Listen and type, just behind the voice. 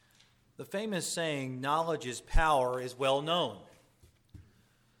The famous saying, knowledge is power, is well known.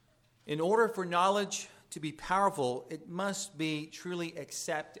 In order for knowledge to be powerful, it must be truly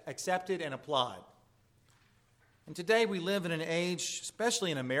accepted and applied. And today we live in an age,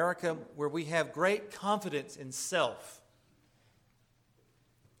 especially in America, where we have great confidence in self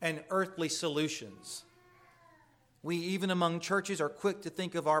and earthly solutions. We, even among churches, are quick to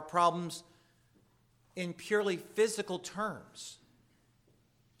think of our problems in purely physical terms.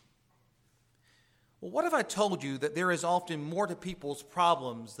 Well, what if I told you that there is often more to people's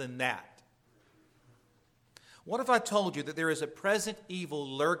problems than that? What if I told you that there is a present evil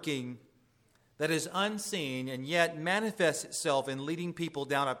lurking that is unseen and yet manifests itself in leading people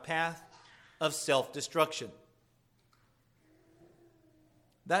down a path of self-destruction?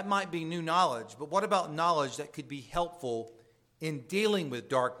 That might be new knowledge, but what about knowledge that could be helpful in dealing with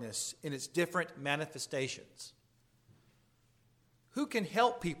darkness in its different manifestations? Who can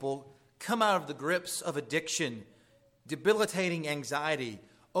help people come out of the grips of addiction, debilitating anxiety,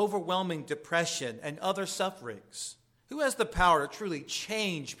 overwhelming depression, and other sufferings? Who has the power to truly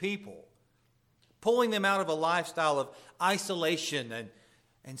change people, pulling them out of a lifestyle of isolation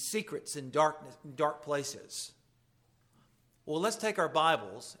and secrets in dark places? Well, let's take our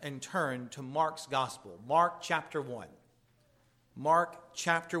Bibles and turn to Mark's Gospel, Mark chapter 1. Mark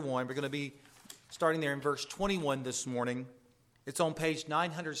chapter 1, we're going to be starting there in verse 21 this morning. It's on page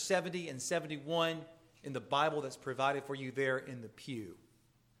 970 and 71 in the Bible that's provided for you there in the pew.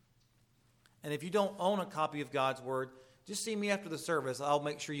 And if you don't own a copy of God's Word, just see me after the service. I'll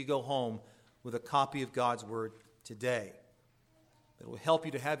make sure you go home with a copy of God's Word today. It will help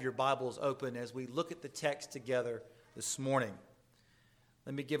you to have your Bibles open as we look at the text together this morning.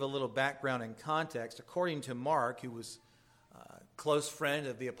 Let me give a little background and context. According to Mark, who was a close friend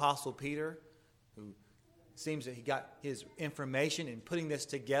of the Apostle Peter, who seems that he got his information in putting this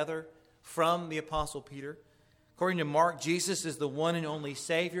together from the Apostle Peter. According to Mark, Jesus is the one and only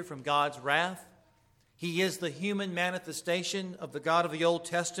Savior from God's wrath. He is the human manifestation of the God of the Old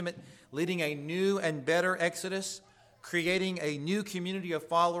Testament, leading a new and better exodus, creating a new community of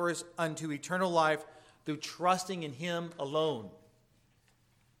followers unto eternal life through trusting in Him alone.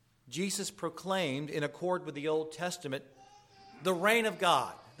 Jesus proclaimed, in accord with the Old Testament, the reign of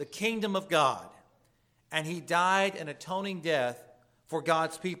God, the kingdom of God. And He died an atoning death for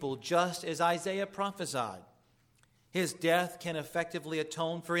God's people, just as Isaiah prophesied. His death can effectively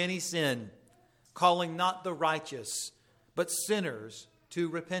atone for any sin, calling not the righteous, but sinners to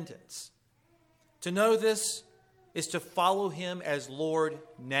repentance. To know this is to follow Him as Lord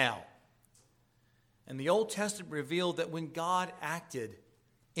now. And the Old Testament revealed that when God acted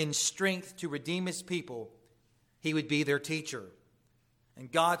in strength to redeem His people, He would be their teacher.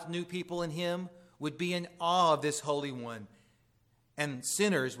 And God's new people in Him would be in awe of this Holy One, and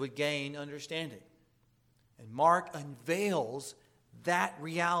sinners would gain understanding. And Mark unveils that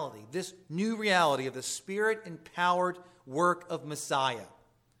reality, this new reality of the Spirit-empowered work of Messiah.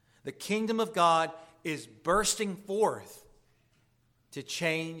 The kingdom of God is bursting forth to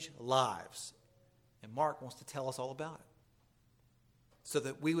change lives. And Mark wants to tell us all about it, so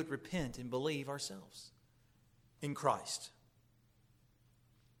that we would repent and believe ourselves in Christ.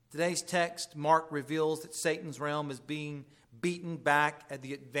 Today's text, Mark reveals that Satan's realm is being beaten back at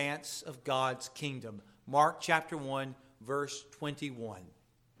the advance of God's kingdom. Mark chapter 1, verse 21.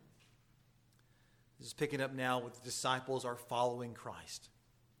 This is picking up now with the disciples are following Christ.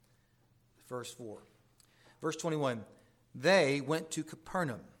 Verse 4. Verse 21. They went to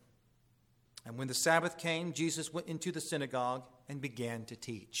Capernaum. And when the Sabbath came, Jesus went into the synagogue and began to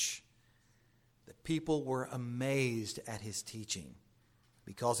teach. The people were amazed at His teaching,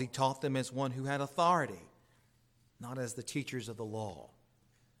 because He taught them as one who had authority, not as the teachers of the law.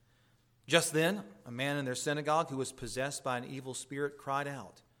 Just then, a man in their synagogue who was possessed by an evil spirit cried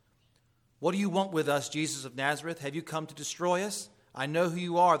out, "What do you want with us, Jesus of Nazareth? Have you come to destroy us? I know who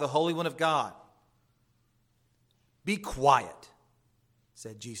you are, the Holy One of God." "Be quiet,"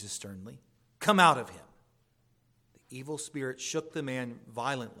 said Jesus sternly. "Come out of him." The evil spirit shook the man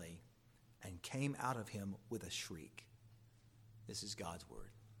violently and came out of him with a shriek. This is God's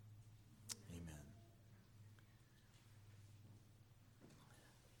word. Amen.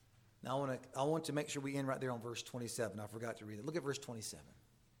 Now I want to make sure we end right there on verse 27. I forgot to read it. Look at verse 27.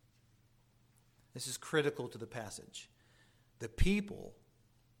 This is critical to the passage. The people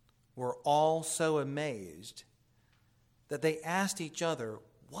were all so amazed that they asked each other,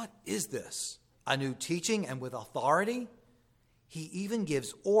 "What is this? A new teaching and with authority? He even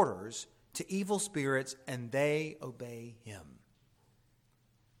gives orders to evil spirits and they obey Him."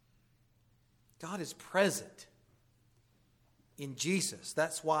 God is present in Jesus.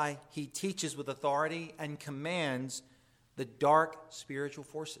 That's why he teaches with authority and commands the dark spiritual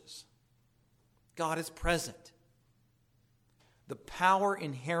forces. God is present. The power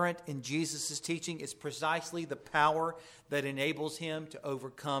inherent in Jesus' teaching is precisely the power that enables him to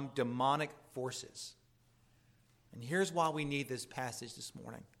overcome demonic forces. And here's why we need this passage this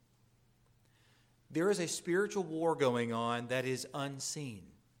morning. There is a spiritual war going on that is unseen.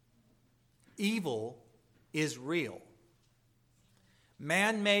 Evil is real.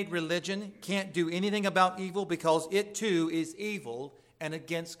 Man-made religion can't do anything about evil because it too is evil and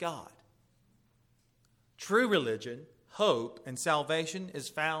against God. True religion, hope, and salvation is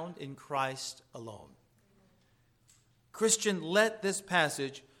found in Christ alone. Christian, let this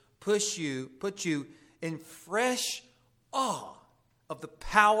passage put you in fresh awe of the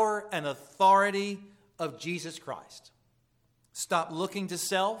power and authority of Jesus Christ. Stop looking to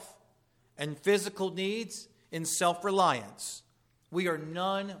self and physical needs in self-reliance. We are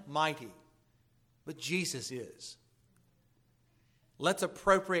none mighty, but Jesus is. Let's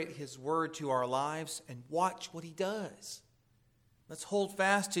appropriate his word to our lives and watch what he does. Let's hold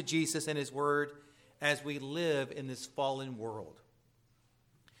fast to Jesus and his word as we live in this fallen world.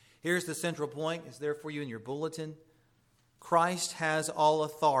 Here's the central point. It's there for you in your bulletin. Christ has all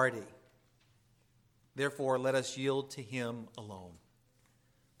authority. Therefore, let us yield to him alone.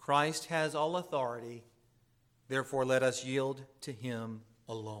 Christ has all authority. Therefore, let us yield to him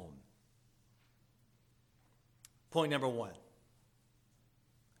alone. Point number one.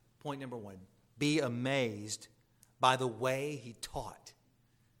 Point number one. Be amazed by the way he taught.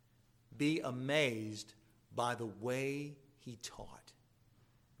 Be amazed by the way he taught.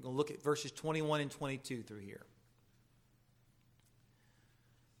 I'm going to look at verses 21 and 22 through here.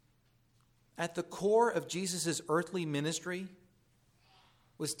 At the core of Jesus' earthly ministry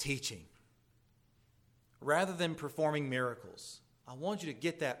was teaching. Rather than performing miracles. I want you to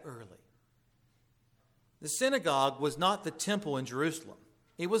get that early. The synagogue was not the temple in Jerusalem.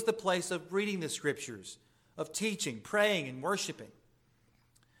 It was the place of reading the scriptures, of teaching, praying, and worshiping.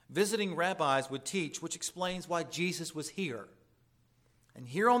 Visiting rabbis would teach, which explains why Jesus was here. And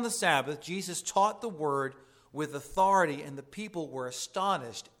here on the Sabbath, Jesus taught the word with authority, and the people were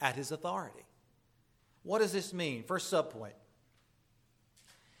astonished at his authority. What does this mean? First subpoint.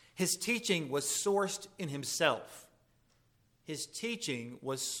 His teaching was sourced in himself. His teaching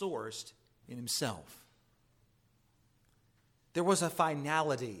was sourced in himself. There was a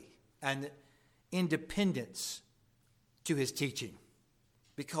finality and independence to his teaching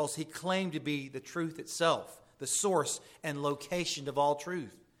because he claimed to be the truth itself, the source and location of all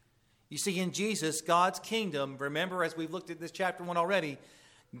truth. You see, in Jesus, God's kingdom, remember as we've looked at this chapter 1 already,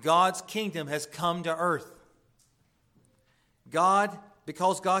 God's kingdom has come to earth.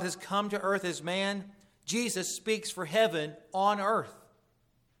 Because God has come to earth as man, Jesus speaks for heaven on earth.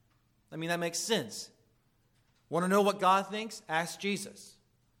 I mean, that makes sense. Want to know what God thinks? Ask Jesus.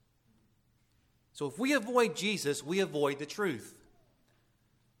 So if we avoid Jesus, we avoid the truth.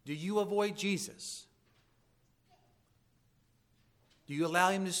 Do you avoid Jesus? Do you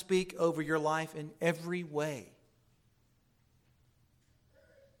allow him to speak over your life in every way?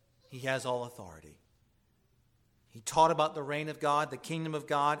 He has all authority. He taught about the reign of God, the kingdom of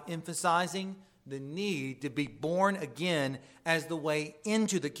God, emphasizing the need to be born again as the way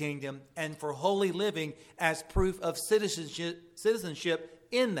into the kingdom and for holy living as proof of citizenship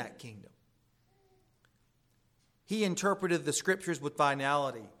in that kingdom. He interpreted the scriptures with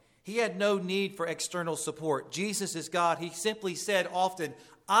finality. He had no need for external support. Jesus is God. He simply said often,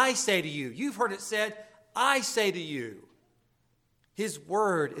 I say to you. You've heard it said, I say to you. His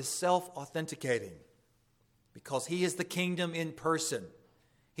word is self-authenticating because he is the kingdom in person.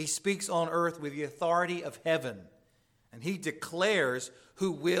 He speaks on earth with the authority of heaven, and he declares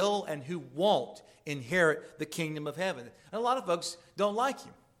who will and who won't inherit the kingdom of heaven. And a lot of folks don't like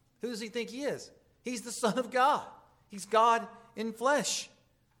him. Who does he think he is? He's the Son of God. He's God in flesh.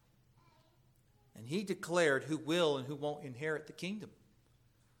 And he declared who will and who won't inherit the kingdom.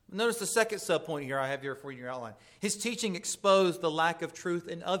 Notice the second subpoint here I have here for you in your outline. His teaching exposed the lack of truth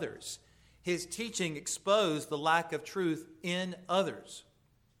in others. His teaching exposed the lack of truth in others.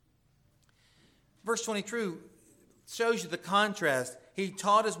 Verse 22 shows you the contrast. He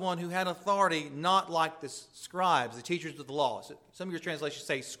taught as one who had authority, not like the scribes, the teachers of the law. So some of your translations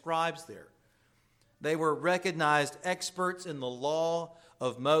say scribes there. They were recognized experts in the law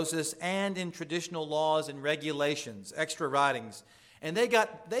of Moses and in traditional laws and regulations, extra writings. And they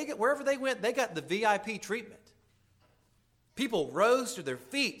got wherever they went, they got the VIP treatment. People rose to their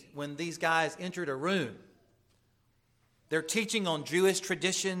feet when these guys entered a room. Their teaching on Jewish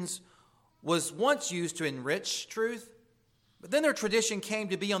traditions was once used to enrich truth, But then their tradition came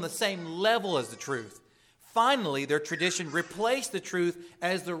to be on the same level as the truth. Finally, their tradition replaced the truth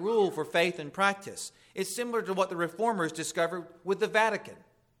as the rule for faith and practice. It's similar to what the Reformers discovered with the Vatican.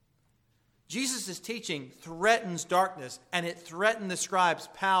 Jesus' teaching threatens darkness, and it threatened the scribes'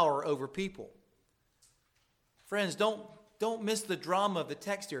 power over people. Friends, don't miss the drama of the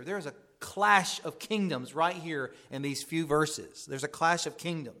text here. There's a clash of kingdoms right here in these few verses. There's a clash of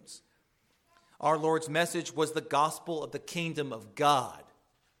kingdoms. Our Lord's message was the gospel of the kingdom of God.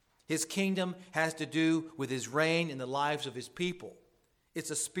 His kingdom has to do with his reign in the lives of his people.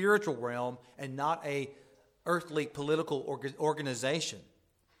 It's a spiritual realm and not a earthly political organization.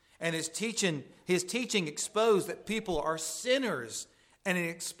 And his teaching exposed that people are sinners, and it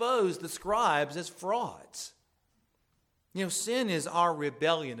exposed the scribes as frauds. Sin is our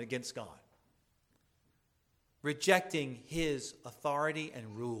rebellion against God, rejecting his authority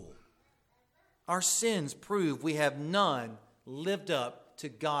and rule. Our sins prove we have none lived up to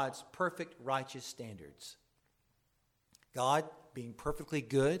God's perfect righteous standards. God, being perfectly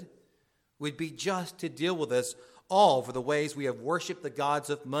good, would be just to deal with us all for the ways we have worshiped the gods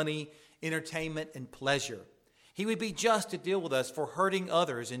of money, entertainment, and pleasure. He would be just to deal with us for hurting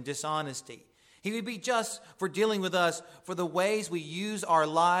others in dishonesty. He would be just for dealing with us for the ways we use our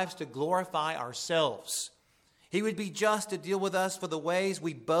lives to glorify ourselves. He would be just to deal with us for the ways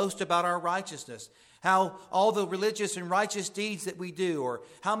we boast about our righteousness, how all the religious and righteous deeds that we do, or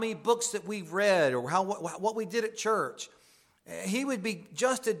how many books that we've read, or what we did at church. He would be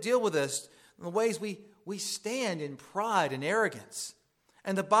just to deal with us in the ways we stand in pride and arrogance.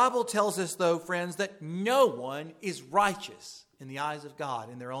 And the Bible tells us, though, friends, that no one is righteous in the eyes of God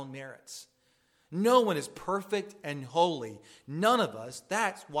in their own merits. No one is perfect and holy. None of us.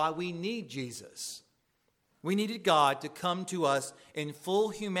 That's why we need Jesus. We needed God to come to us in full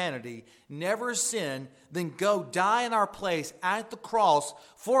humanity, never sin, then go die in our place at the cross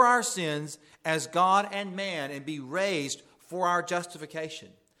for our sins as God and man, and be raised for our justification.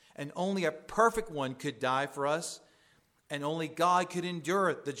 And only a perfect one could die for us, and only God could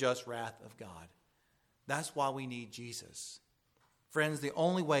endure the just wrath of God. That's why we need Jesus. Friends, the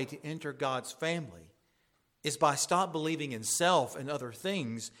only way to enter God's family is by stop believing in self and other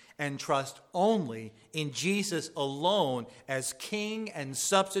things and trust only in Jesus alone as King and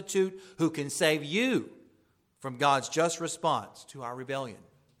substitute who can save you from God's just response to our rebellion.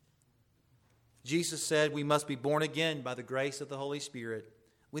 Jesus said we must be born again by the grace of the Holy Spirit.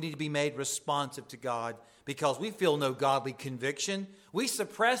 We need to be made responsive to God because we feel no godly conviction. We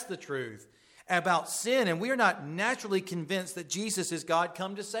suppress the truth about sin, and we are not naturally convinced that Jesus is God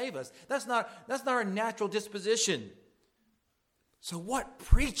come to save us. That's not our natural disposition. So what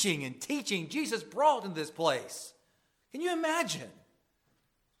preaching and teaching Jesus brought in this place? Can you imagine?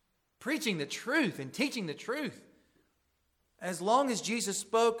 Preaching the truth and teaching the truth. As long as Jesus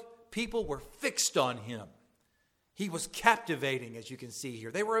spoke, people were fixed on him. He was captivating, as you can see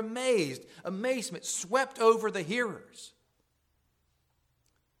here. They were amazed. Amazement swept over the hearers.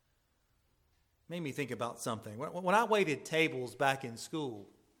 Made me think about something. When I waited tables back in school,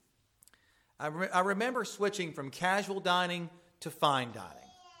 I remember switching from casual dining to fine dining.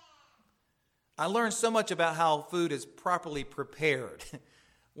 I learned so much about how food is properly prepared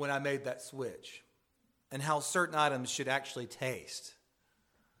when I made that switch, and how certain items should actually taste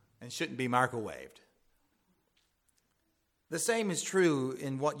and shouldn't be microwaved. The same is true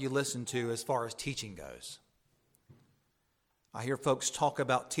in what you listen to as far as teaching goes. I hear folks talk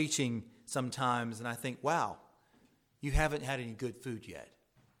about teaching sometimes, and I think, wow, you haven't had any good food yet.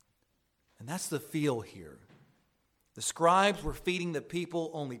 And that's the feel here. The scribes were feeding the people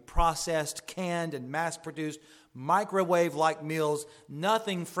only processed, canned, and mass-produced, microwave-like meals,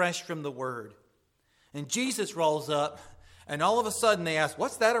 nothing fresh from the Word. And Jesus rolls up, and all of a sudden they ask,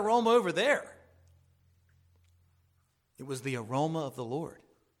 what's that aroma over there? It was the aroma of the Lord.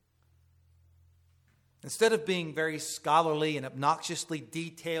 Instead of being very scholarly and obnoxiously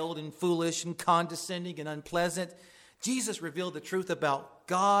detailed and foolish and condescending and unpleasant, Jesus revealed the truth about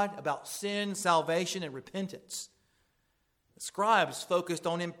God, about sin, salvation, and repentance. The scribes focused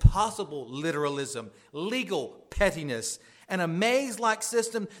on impossible literalism, legal pettiness, and a maze-like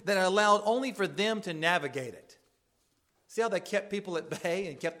system that allowed only for them to navigate it. See how they kept people at bay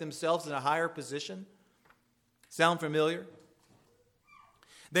and kept themselves in a higher position? Sound familiar?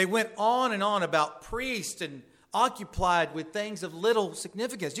 They went on and on about priests and occupied with things of little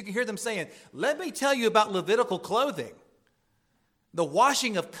significance. You can hear them saying, let me tell you about Levitical clothing, the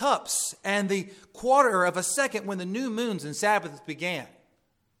washing of cups, and the quarter of a second when the new moons and Sabbaths began.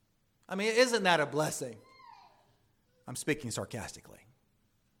 I mean, isn't that a blessing? I'm speaking sarcastically.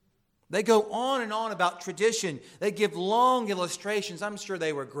 They go on and on about tradition. They give long illustrations. I'm sure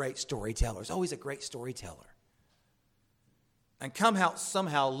they were great storytellers. Always a great storyteller. And come out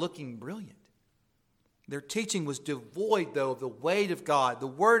somehow looking brilliant. Their teaching was devoid, though, of the weight of God, the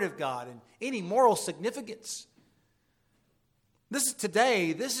Word of God, and any moral significance. This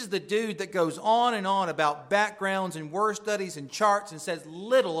is the dude that goes on and on about backgrounds and word studies and charts and says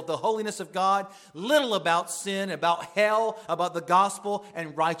little of the holiness of God, little about sin, about hell, about the gospel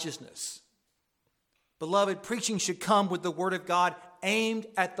and righteousness. Beloved, preaching should come with the Word of God aimed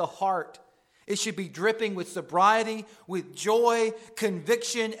at the heart. It should be dripping with sobriety, with joy,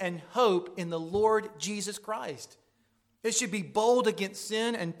 conviction, and hope in the Lord Jesus Christ. It should be bold against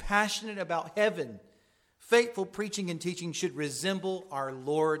sin and passionate about heaven. Faithful preaching and teaching should resemble our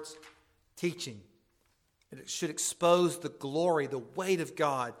Lord's teaching. It should expose the glory, the weight of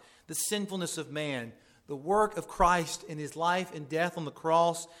God, the sinfulness of man, the work of Christ in his life and death on the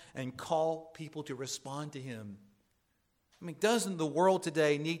cross, and call people to respond to him. I mean, doesn't the world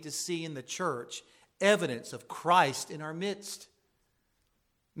today need to see in the church evidence of Christ in our midst?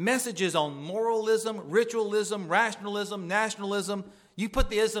 Messages on moralism, ritualism, rationalism, nationalism, you put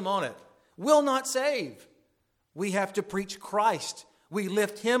the ism on it, will not save. We have to preach Christ. We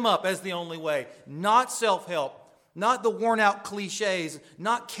lift him up as the only way, not self-help, not the worn-out cliches,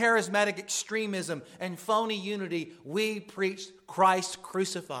 not charismatic extremism and phony unity. We preach Christ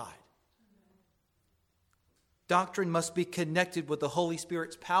crucified. Doctrine must be connected with the Holy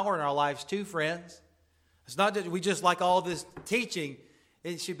Spirit's power in our lives too, friends. It's not that we just like all this teaching.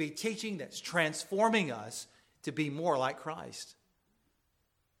 It should be teaching that's transforming us to be more like Christ.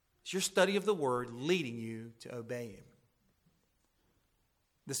 It's your study of the Word leading you to obey him.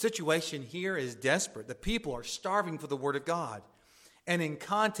 The situation here is desperate. The people are starving for the Word of God. And in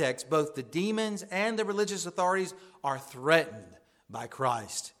context, both the demons and the religious authorities are threatened by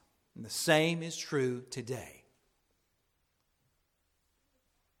Christ. And the same is true today.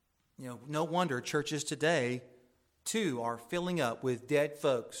 No wonder churches today, too, are filling up with dead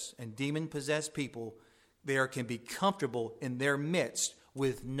folks and demon-possessed people there can be comfortable in their midst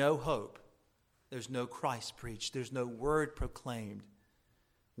with no hope. There's no Christ preached. There's no word proclaimed.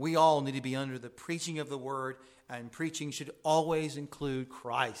 We all need to be under the preaching of the word, and preaching should always include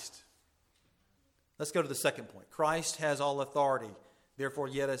Christ. Let's go to the second point. Christ has all authority. Therefore,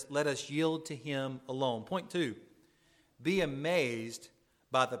 let us yield to him alone. Point 2, be amazed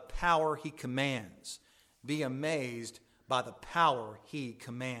by the power he commands. Be amazed by the power he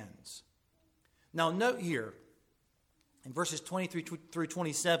commands. Now note here, in verses 23 through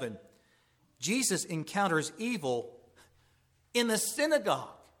 27, Jesus encounters evil in the synagogue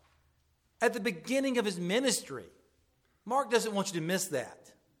at the beginning of his ministry. Mark doesn't want you to miss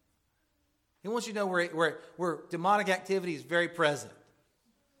that. He wants you to know where demonic activity is very present.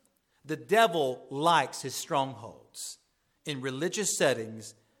 The devil likes his strongholds in religious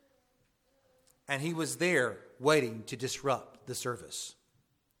settings, and he was there waiting to disrupt the service.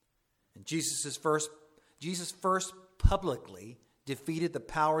 And Jesus first publicly defeated the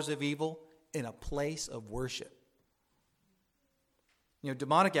powers of evil in a place of worship.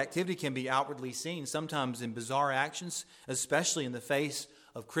 Demonic activity can be outwardly seen, sometimes in bizarre actions, especially in the face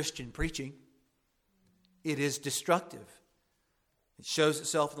of Christian preaching. It is destructive. It shows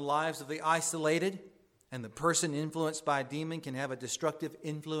itself in the lives of the isolated, and the person influenced by a demon can have a destructive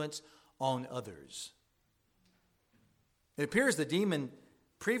influence on others. It appears the demon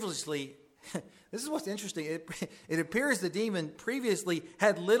previously, this is what's interesting, it appears the demon previously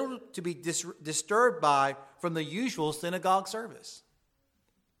had little to be disturbed by from the usual synagogue service.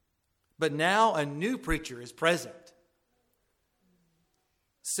 But now a new preacher is present.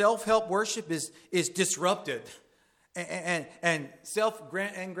 Self-help worship is disrupted. And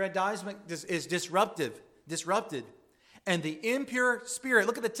self-aggrandizement is disrupted. And the impure spirit,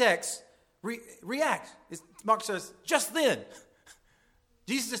 look at the text, react. Mark says, just then.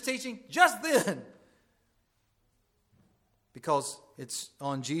 Jesus is teaching just then. Because it's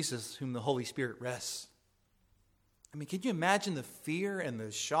on Jesus whom the Holy Spirit rests. I mean, can you imagine the fear and the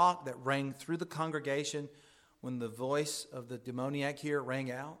shock that rang through the congregation when the voice of the demoniac here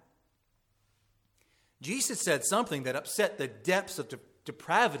rang out? Jesus said something that upset the depths of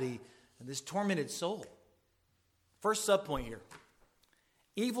depravity in this tormented soul. First subpoint here.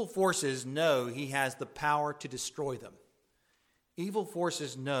 Evil forces know he has the power to destroy them. Evil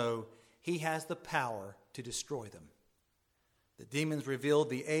forces know he has the power to destroy them. The demons revealed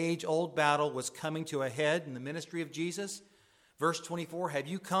the age-old battle was coming to a head in the ministry of Jesus. Verse 24, have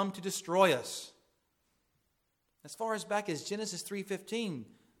you come to destroy us? As far as back as Genesis 3:15,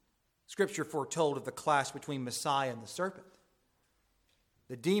 Scripture foretold of the clash between Messiah and the serpent.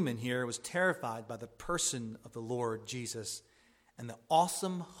 The demon here was terrified by the person of the Lord Jesus and the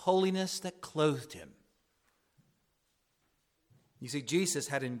awesome holiness that clothed him. You see, Jesus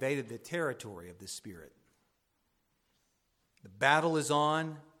had invaded the territory of this spirit. The battle is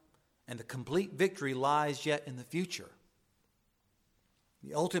on, and the complete victory lies yet in the future.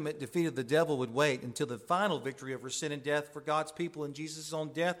 The ultimate defeat of the devil would wait until the final victory over sin and death for God's people in Jesus'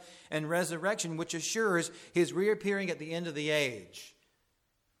 own death and resurrection, which assures his reappearing at the end of the age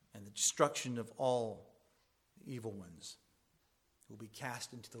and the destruction of all evil ones who will be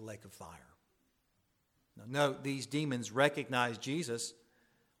cast into the lake of fire. Now note, these demons recognize Jesus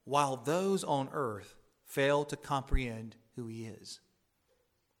while those on earth fail to comprehend who he is.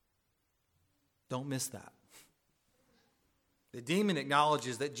 Don't miss that. The demon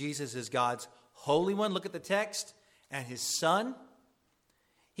acknowledges that Jesus is God's Holy One. Look at the text. And his Son.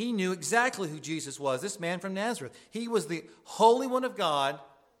 He knew exactly who Jesus was, this man from Nazareth. He was the Holy One of God.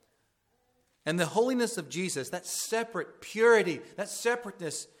 And the holiness of Jesus, that separate purity, that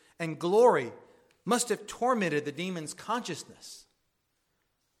separateness and glory, must have tormented the demon's consciousness.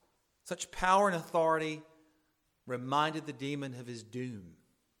 Such power and authority reminded the demon of his doom.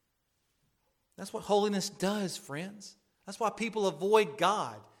 That's what holiness does, friends. That's why people avoid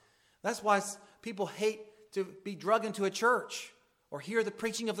God. That's why people hate to be drugged into a church or hear the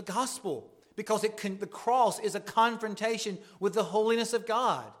preaching of the gospel, because the cross is a confrontation with the holiness of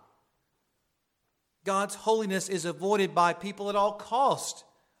God. God's holiness is avoided by people at all cost.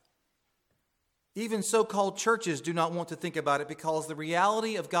 Even so-called churches do not want to think about it, because the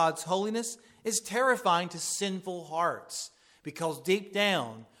reality of God's holiness is terrifying to sinful hearts, because deep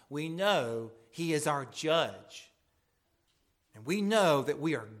down we know he is our judge. And we know that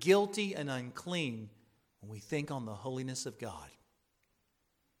we are guilty and unclean when we think on the holiness of God.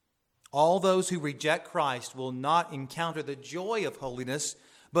 All those who reject Christ will not encounter the joy of holiness,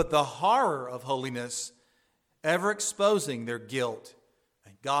 but the horror of holiness, ever exposing their guilt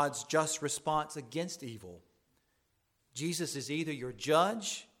and God's just response against evil. Jesus is either your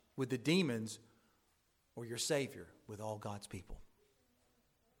judge with the demons or your Savior with all God's people.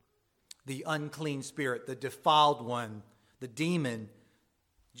 The unclean spirit, the defiled one, the demon,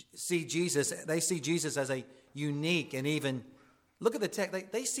 they see Jesus as a unique and even, look at the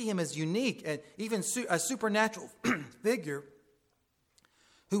text, they see him as unique and even a supernatural figure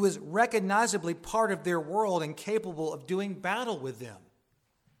who is recognizably part of their world and capable of doing battle with them.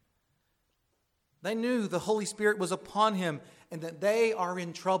 They knew the Holy Spirit was upon him and that they are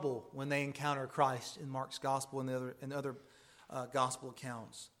in trouble when they encounter Christ in Mark's gospel and other gospel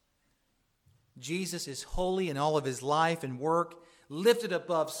accounts. Jesus is holy in all of his life and work, lifted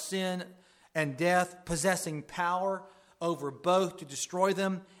above sin and death, possessing power over both to destroy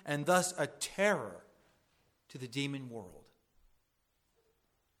them and thus a terror to the demon world.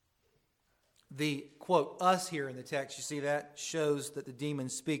 The, quote, us here in the text, you see that, shows that the demon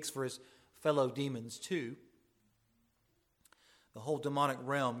speaks for his fellow demons too. The whole demonic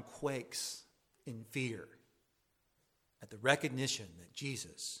realm quakes in fear at the recognition that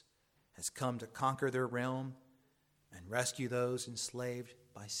Jesus has come to conquer their realm and rescue those enslaved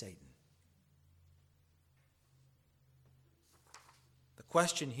by Satan. The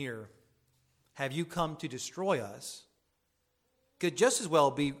question here, have you come to destroy us, could just as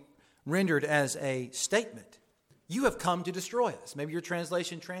well be rendered as a statement. You have come to destroy us. Maybe your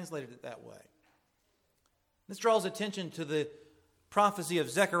translation translated it that way. This draws attention to the prophecy of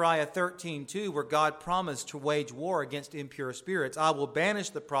Zechariah 13:2, where God promised to wage war against impure spirits. I will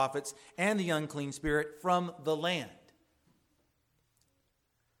banish the prophets and the unclean spirit from the land.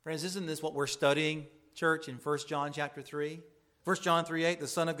 Friends, isn't this what we're studying, church, in 1 John chapter 3? 1 John 3:8, the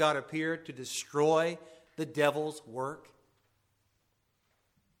Son of God appeared to destroy the devil's work.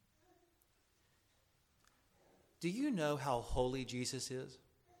 Do you know how holy Jesus is?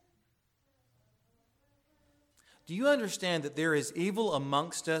 Do you understand that there is evil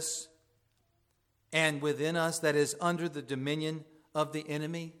amongst us and within us that is under the dominion of the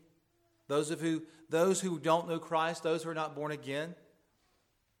enemy? Those who don't know Christ, those who are not born again.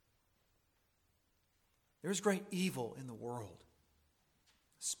 There's great evil in the world.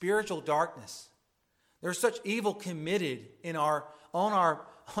 Spiritual darkness. There's such evil committed on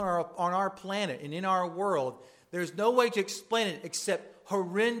our planet and in our world. There's no way to explain it except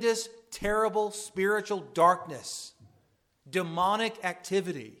horrendous, terrible spiritual darkness, demonic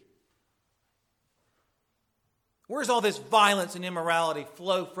activity. Where's all this violence and immorality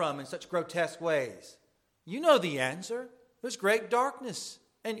flow from in such grotesque ways? You know the answer. There's great darkness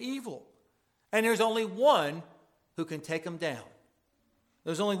and evil. And there's only one who can take them down.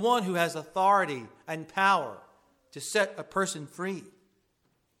 There's only one who has authority and power to set a person free.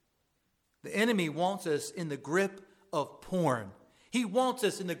 The enemy wants us in the grip of porn. He wants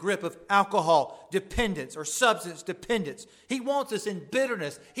us in the grip of alcohol dependence or substance dependence. He wants us in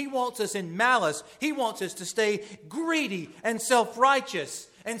bitterness. He wants us in malice. He wants us to stay greedy and self-righteous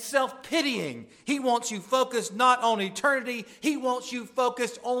and self-pitying. He wants you focused not on eternity. He wants you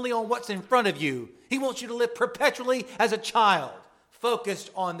focused only on what's in front of you. He wants you to live perpetually as a child,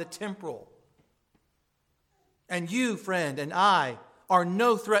 focused on the temporal. And you, friend, and I are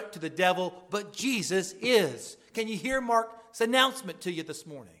no threat to the devil, but Jesus is. Can you hear Mark's announcement to you this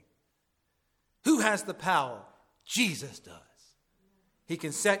morning? Who has the power? Jesus does. He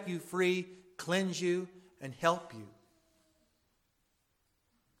can set you free, cleanse you, and help you.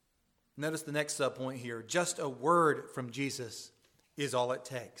 Notice the next subpoint here. Just a word from Jesus is all it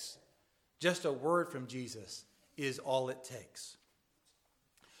takes. Just a word from Jesus is all it takes.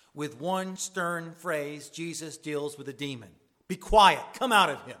 With one stern phrase, Jesus deals with a demon. Be quiet. Come out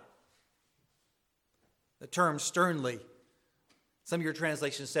of him. The term sternly, some of your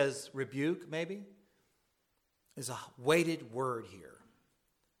translation says rebuke, maybe, is a weighted word here.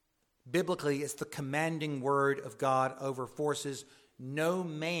 Biblically, it's the commanding word of God over forces no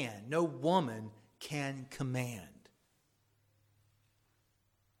man, no woman can command.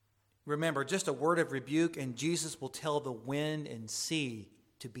 Remember, just a word of rebuke, and Jesus will tell the wind and sea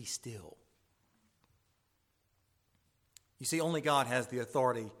to be still. You see, only God has the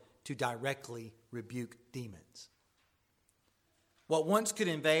authority to directly rebuke demons. What once could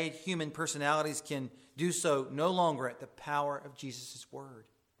invade human personalities can do so no longer at the power of Jesus' word.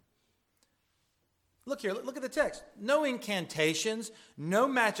 Look here, look at the text. No incantations, no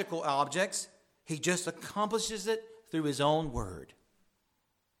magical objects. He just accomplishes it through his own word.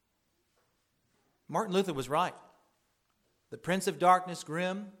 Martin Luther was right. The prince of darkness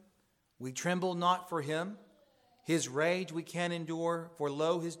grim, we tremble not for him. His rage we can endure, for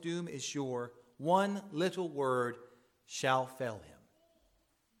lo, his doom is sure. One little word shall fell him.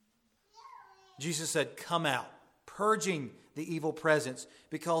 Jesus said, come out, purging the evil presence,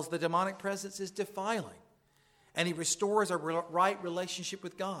 because the demonic presence is defiling. And he restores a right relationship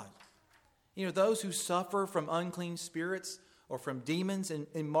with God. You know, those who suffer from unclean spirits or from demons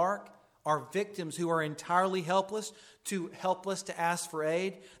in Mark are victims who are entirely helpless to ask for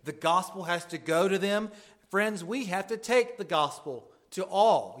aid. The gospel has to go to them. Friends, we have to take the gospel to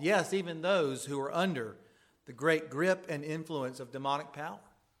all. Yes, even those who are under the great grip and influence of demonic power.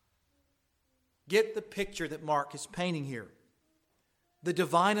 Get the picture that Mark is painting here. The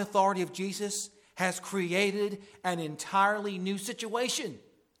divine authority of Jesus has created an entirely new situation.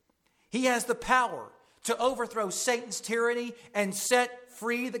 He has the power to overthrow Satan's tyranny and set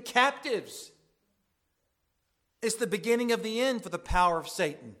free the captives. It's the beginning of the end for the power of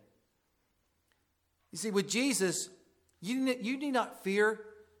Satan. You see, with Jesus, you need not fear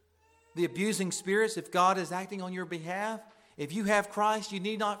the abusing spirits if God is acting on your behalf. If you have Christ, you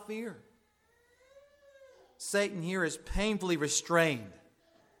need not fear. Satan here is painfully restrained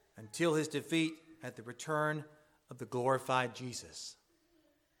until his defeat at the return of the glorified Jesus.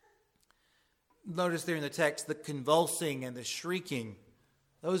 Notice there in the text, the convulsing and the shrieking,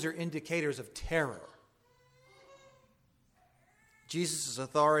 those are indicators of terror. Jesus'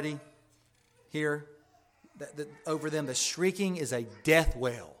 authority here over them, the shrieking is a death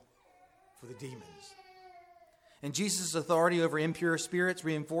wail for the demons. And Jesus' authority over impure spirits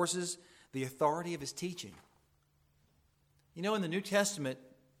reinforces the authority of his teaching. You know, in the New Testament,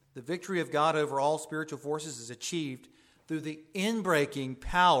 the victory of God over all spiritual forces is achieved through the inbreaking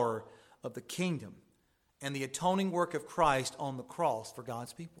power of the kingdom and the atoning work of Christ on the cross for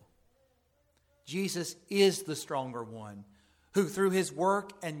God's people. Jesus is the stronger one who through his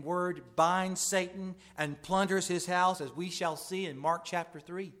work and word binds Satan and plunders his house, as we shall see in Mark chapter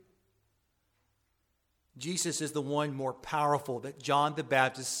 3. Jesus is the one more powerful that John the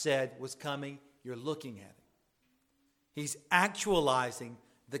Baptist said was coming. You're looking at it. He's actualizing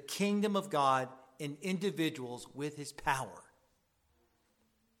the kingdom of God in individuals with his power.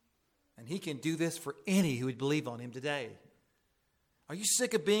 And he can do this for any who would believe on him today. Are you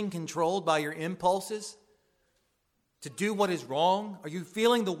sick of being controlled by your impulses to do what is wrong? Are you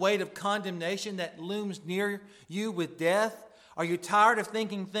feeling the weight of condemnation that looms near you with death? Are you tired of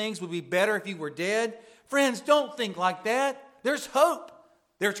thinking things would be better if you were dead? Friends, don't think like that. There's hope.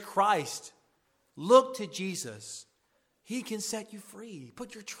 There's Christ. Look to Jesus. He can set you free.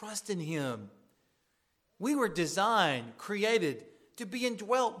 Put your trust in him. We were designed, created to be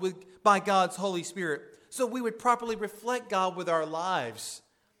indwelt by God's Holy Spirit so we would properly reflect God with our lives.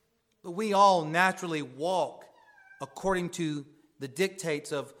 But we all naturally walk according to the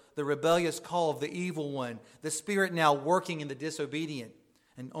dictates of the rebellious call of the evil one, the spirit now working in the disobedient.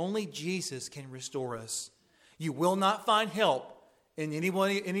 And only Jesus can restore us. You will not find help in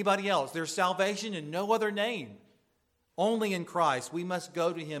anybody else. There's salvation in no other name. Only in Christ. We must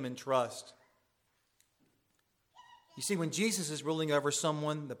go to him and trust. You see, when Jesus is ruling over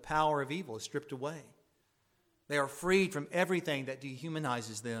someone, the power of evil is stripped away. They are freed from everything that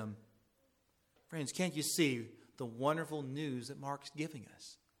dehumanizes them. Friends, can't you see the wonderful news that Mark's giving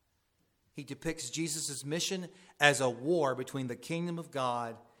us? He depicts Jesus' mission as a war between the kingdom of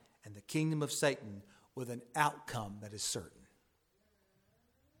God and the kingdom of Satan with an outcome that is certain.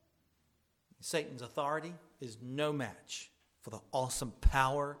 Satan's authority is no match for the awesome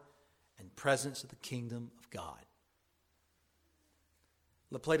power and presence of the kingdom of God.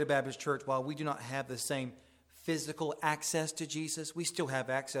 La Plata Baptist Church, while we do not have the same physical access to Jesus, we still have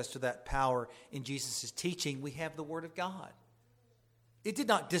access to that power in Jesus' teaching. We have the Word of God. It did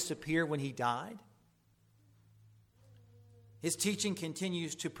not disappear when he died. His teaching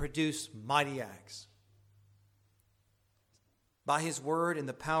continues to produce mighty acts. By his word and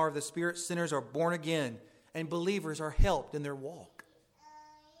the power of the Spirit, sinners are born again and believers are helped in their walk.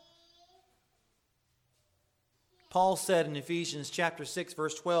 Paul said in Ephesians chapter 6,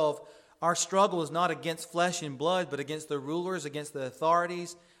 verse 12, our struggle is not against flesh and blood, but against the rulers, against the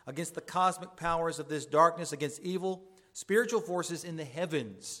authorities, against the cosmic powers of this darkness, against evil spiritual forces in the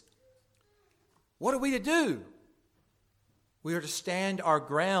heavens. What are we to do? We are to stand our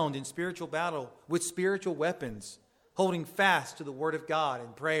ground in spiritual battle with spiritual weapons, holding fast to the Word of God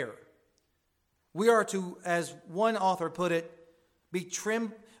in prayer. We are to, as one author put it, be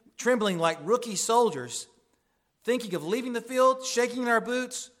trembling like rookie soldiers, thinking of leaving the field, shaking in our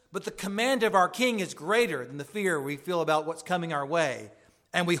boots, but the command of our King is greater than the fear we feel about what's coming our way.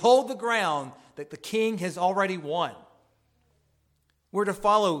 And we hold the ground that the King has already won. We're to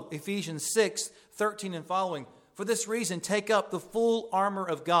follow Ephesians 6, 13 and following. For this reason, take up the full armor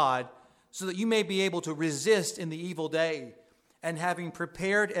of God so that you may be able to resist in the evil day, and having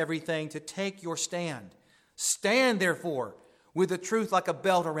prepared everything to take your stand. Stand, therefore, with the truth like a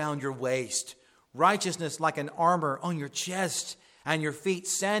belt around your waist, righteousness like an armor on your chest, and your feet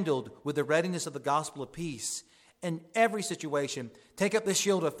sandaled with the readiness of the gospel of peace. In every situation, take up the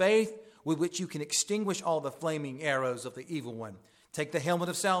shield of faith with which you can extinguish all the flaming arrows of the evil one. Take the helmet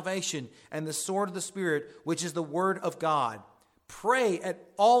of salvation and the sword of the Spirit, which is the word of God. Pray at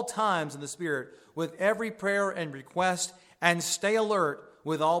all times in the Spirit with every prayer and request, and stay alert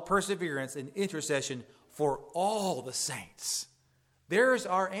with all perseverance and intercession for all the saints. There's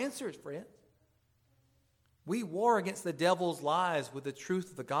our answers, friend. We war against the devil's lies with the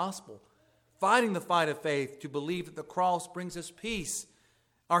truth of the gospel, fighting the fight of faith to believe that the cross brings us peace.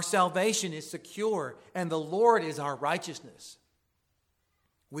 Our salvation is secure, and the Lord is our righteousness.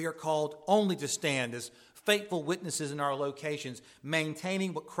 We are called only to stand as faithful witnesses in our locations,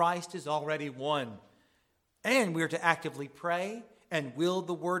 maintaining what Christ has already won. And we are to actively pray and wield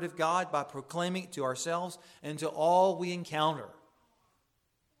the word of God by proclaiming it to ourselves and to all we encounter.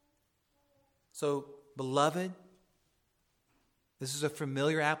 So, beloved, this is a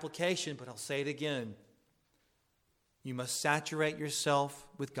familiar application, but I'll say it again. You must saturate yourself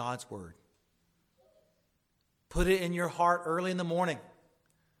with God's word. Put it in your heart early in the morning.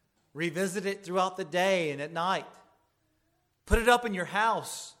 Revisit it throughout the day and at night. Put it up in your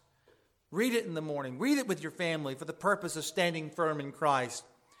house. Read it in the morning. Read it with your family for the purpose of standing firm in Christ.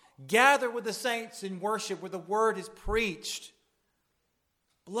 Gather with the saints in worship where the word is preached.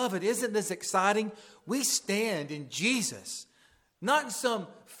 Beloved, isn't this exciting? We stand in Jesus, not in some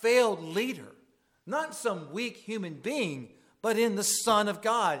failed leader, not in some weak human being, but in the Son of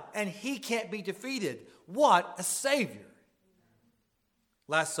God. And he can't be defeated. What a Savior.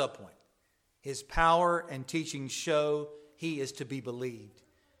 Last subpoint. His power and teaching show he is to be believed.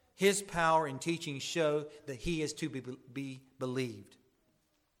 His power and teaching show that he is to be believed.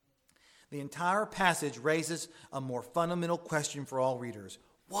 The entire passage raises a more fundamental question for all readers.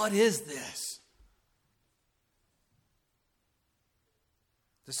 What is this?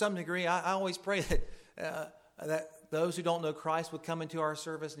 To some degree, I always pray that those who don't know Christ would come into our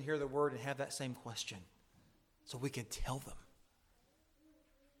service and hear the word and have that same question so we can tell them.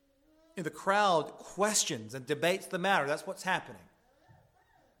 The crowd questions and debates the matter. That's what's happening.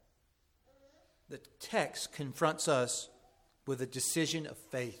 The text confronts us with a decision of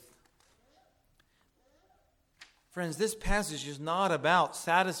faith. Friends, this passage is not about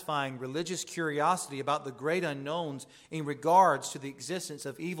satisfying religious curiosity about the great unknowns in regards to the existence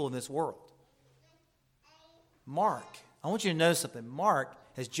of evil in this world. Mark, I want you to know something. Mark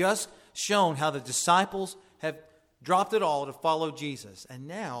has just shown how the disciples have dropped it all to follow Jesus. And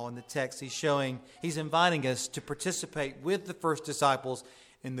now in the text he's inviting us to participate with the first disciples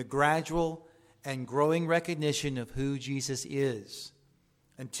in the gradual and growing recognition of who Jesus is,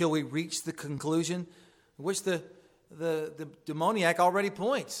 until we reach the conclusion which the demoniac already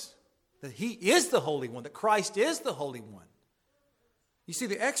points, that he is the Holy One, that Christ is the Holy One. You see,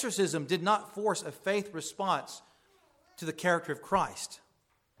 the exorcism did not force a faith response to the character of Christ.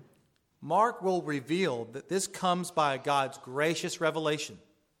 Mark will reveal that this comes by God's gracious revelation.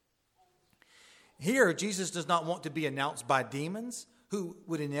 Here, Jesus does not want to be announced by demons who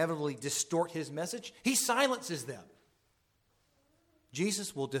would inevitably distort his message. He silences them.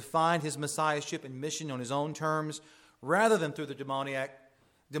 Jesus will define his messiahship and mission on his own terms rather than through the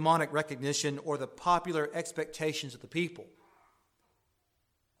demonic recognition or the popular expectations of the people.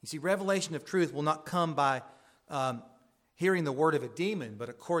 You see, revelation of truth will not come by hearing the word of a demon, but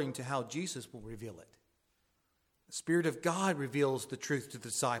according to how Jesus will reveal it. The Spirit of God reveals the truth to the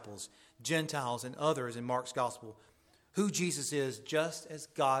disciples, Gentiles, and others in Mark's gospel, who Jesus is, just as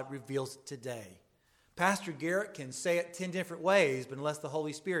God reveals it today. Pastor Garrett can say it 10 different ways, but unless the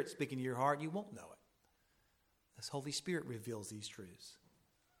Holy Spirit's speaking to your heart, you won't know it. The Holy Spirit reveals these truths.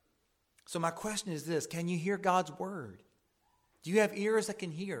 So my question is this: can you hear God's word? Do you have ears that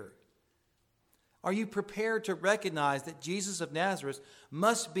can hear? Are you prepared to recognize that Jesus of Nazareth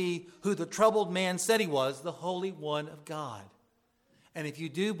must be who the troubled man said he was, the Holy One of God? And if you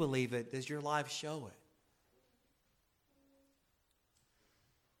do believe it, does your life show it?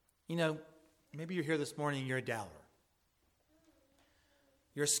 You know, maybe you're here this morning and you're a doubter.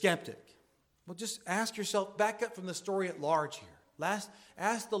 You're a skeptic. Well, just ask yourself, back up from the story at large here.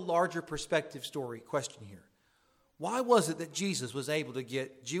 Ask the larger perspective story question here. Why was it that Jesus was able to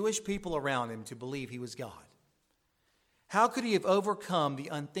get Jewish people around him to believe he was God? How could he have overcome the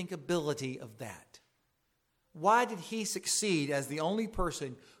unthinkability of that? Why did he succeed as the only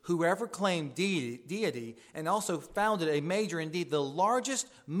person who ever claimed deity and also founded a major, indeed the largest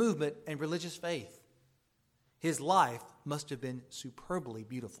movement in religious faith? His life must have been superbly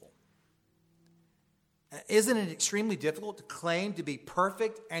beautiful. Isn't it extremely difficult to claim to be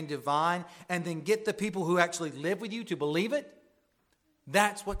perfect and divine and then get the people who actually live with you to believe it?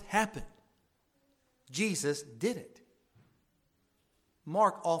 That's what happened. Jesus did it.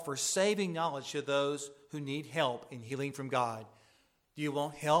 Mark offers saving knowledge to those who need help in healing from God. Do you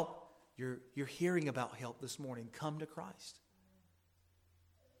want help? You're hearing about help this morning. Come to Christ.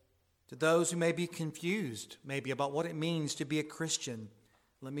 To those who may be confused, maybe about what it means to be a Christian,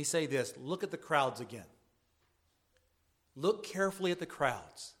 let me say this: look at the crowds again. Look carefully at the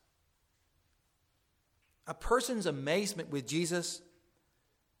crowds. A person's amazement with Jesus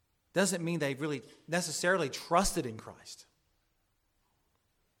doesn't mean they really necessarily trusted in Christ.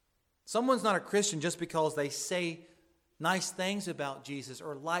 Someone's not a Christian just because they say nice things about Jesus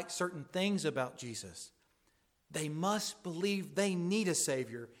or like certain things about Jesus. They must believe they need a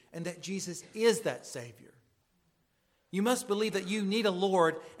Savior and that Jesus is that Savior. You must believe that you need a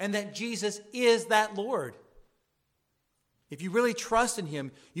Lord and that Jesus is that Lord. If you really trust in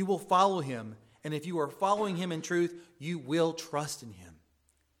him, you will follow him. And if you are following him in truth, you will trust in him.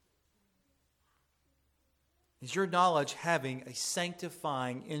 Is your knowledge having a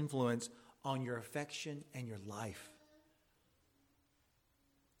sanctifying influence on your affection and your life?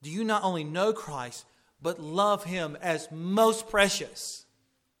 Do you not only know Christ, but love him as most precious?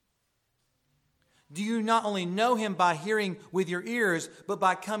 Do you not only know him by hearing with your ears, but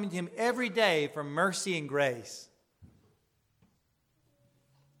by coming to him every day for mercy and grace?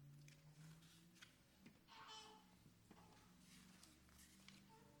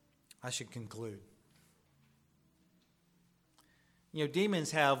 I should conclude. You know,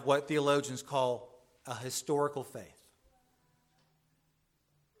 demons have what theologians call a historical faith,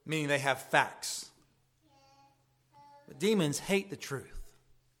 meaning they have facts. But demons hate the truth,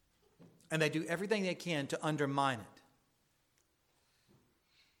 and they do everything they can to undermine it.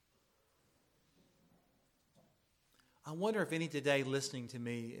 I wonder if any today listening to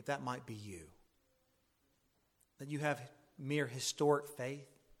me, if that might be you, that you have mere historic faith.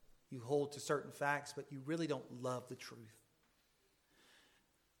 You hold to certain facts, but you really don't love the truth.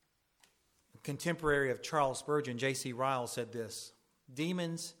 A contemporary of Charles Spurgeon, J.C. Ryle, said this: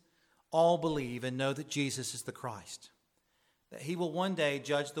 demons all believe and know that Jesus is the Christ, that he will one day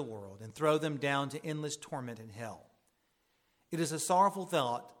judge the world and throw them down to endless torment in hell. It is a sorrowful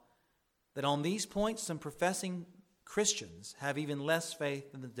thought that on these points some professing Christians have even less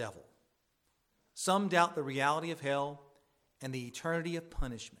faith than the devil. Some doubt the reality of hell and the eternity of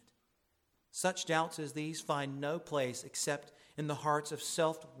punishment. Such doubts as these find no place except in the hearts of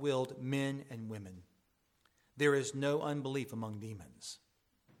self-willed men and women. There is no unbelief among demons.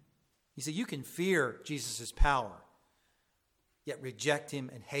 You see, you can fear Jesus' power, yet reject him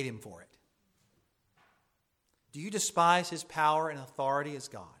and hate him for it? Do you despise his power and authority as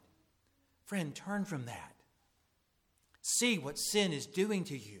God? Friend, turn from that. See what sin is doing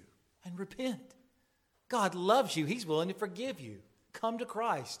to you and repent. God loves you. He's willing to forgive you. Come to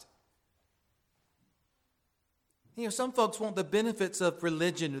Christ. You know, some folks want the benefits of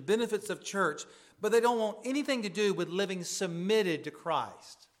religion, the benefits of church, but they don't want anything to do with living submitted to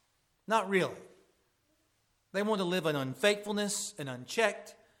Christ. Not really. They want to live in unfaithfulness and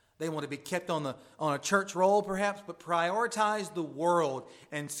unchecked. They want to be kept on a church roll perhaps, but prioritize the world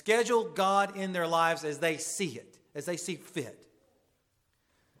and schedule God in their lives as they see it, as they see fit.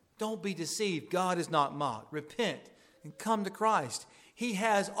 Don't be deceived. God is not mocked. Repent and come to Christ. He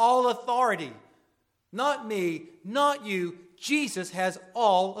has all authority. Not me, not you. Jesus has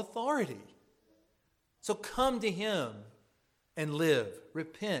all authority. So come to him and live.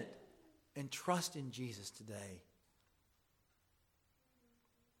 Repent and trust in Jesus today.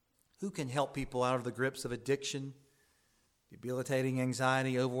 Who can help people out of the grips of addiction, debilitating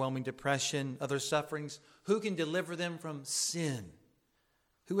anxiety, overwhelming depression, other sufferings? Who can deliver them from sin?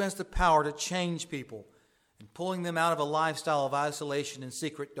 Who has the power to change people and pulling them out of a lifestyle of isolation and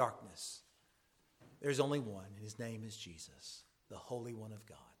secret darkness? There's only one, and his name is Jesus, the Holy One of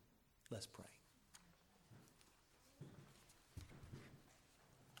God. Let's pray.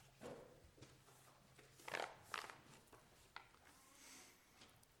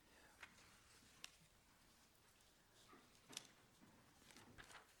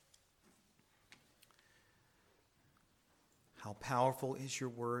 How powerful is your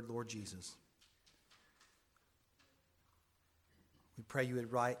word, Lord Jesus. We pray you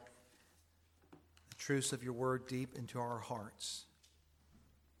would write the truths of your word deep into our hearts.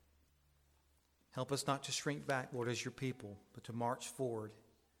 Help us not to shrink back, Lord, as your people, but to march forward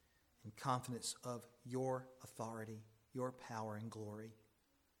in confidence of your authority, your power and glory.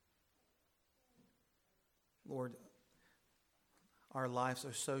 Lord, our lives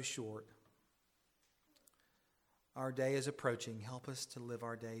are so short. Our day is approaching. Help us to live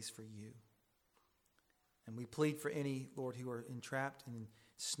our days for you. And we plead for any, Lord, who are entrapped and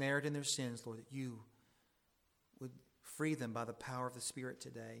snared in their sins, Lord, that you would free them by the power of the Spirit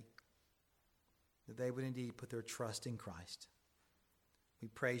today, that they would indeed put their trust in Christ. We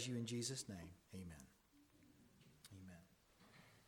praise you in Jesus' name. Amen.